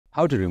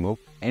How to remove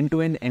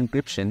end-to-end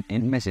encryption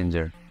in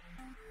Messenger.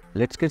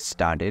 Let's get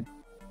started.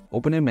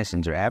 Open a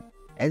Messenger app.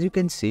 As you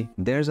can see,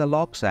 there's a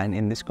lock sign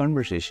in this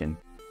conversation.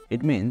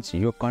 It means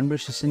your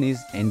conversation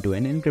is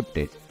end-to-end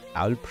encrypted.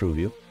 I'll prove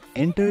you.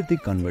 Enter the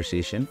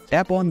conversation,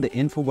 tap on the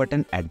info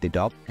button at the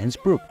top and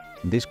proof.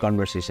 This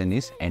conversation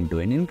is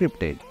end-to-end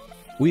encrypted.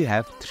 We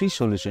have three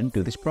solutions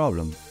to this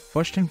problem.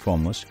 First and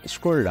foremost,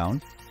 scroll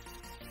down,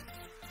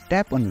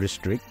 tap on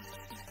restrict.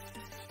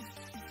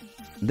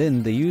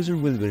 Then the user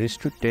will be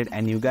restricted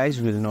and you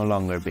guys will no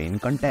longer be in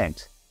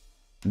contacts.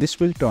 This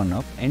will turn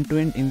off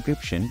end-to-end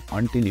encryption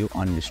until you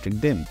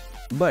unrestrict them.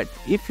 But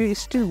if you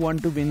still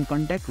want to be in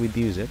contact with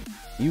the user,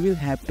 you will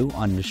have to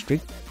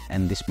unrestrict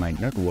and this might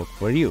not work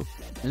for you.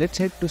 Let's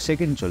head to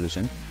second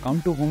solution.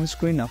 Come to home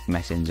screen of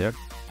Messenger.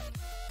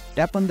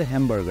 Tap on the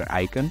hamburger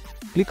icon,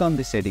 click on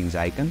the settings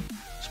icon,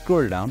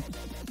 scroll down.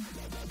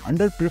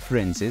 Under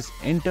preferences,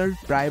 enter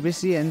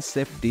privacy and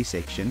safety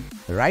section.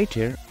 Right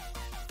here,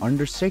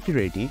 under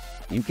security,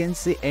 you can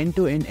see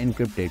end-to-end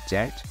encrypted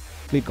chats.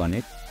 Click on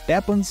it.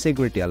 Tap on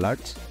security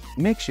alerts.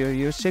 Make sure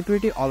your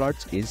security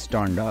alerts is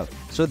turned off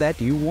so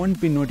that you won't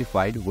be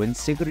notified when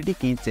security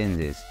key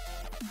changes.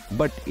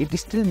 But it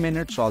still may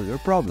not solve your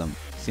problem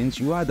since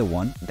you are the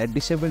one that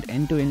disabled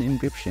end-to-end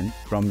encryption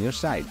from your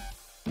side,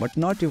 but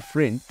not your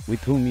friend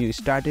with whom you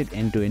started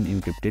end-to-end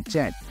encrypted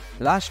chat.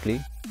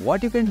 Lastly,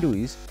 what you can do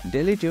is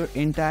delete your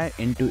entire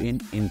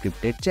end-to-end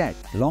encrypted chat.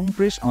 Long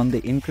press on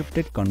the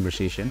encrypted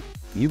conversation.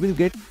 You will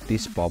get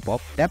this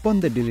pop-up. Tap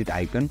on the delete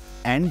icon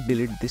and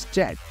delete this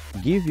chat.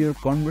 Give your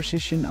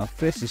conversation a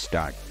fresh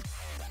start.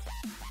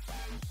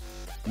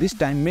 This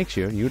time make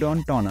sure you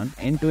don't turn on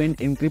end-to-end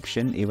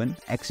encryption even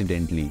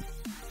accidentally.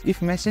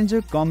 If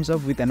Messenger comes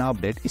up with an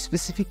update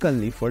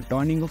specifically for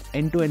turning off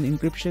end-to-end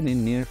encryption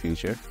in near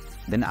future,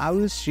 then I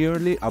will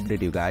surely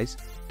update you guys.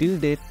 Till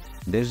date,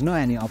 there's no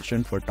any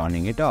option for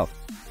turning it off.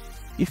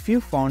 If you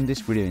found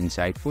this video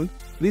insightful,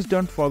 please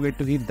don't forget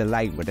to hit the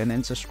like button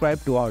and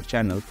subscribe to our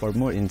channel for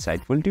more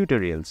insightful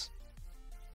tutorials.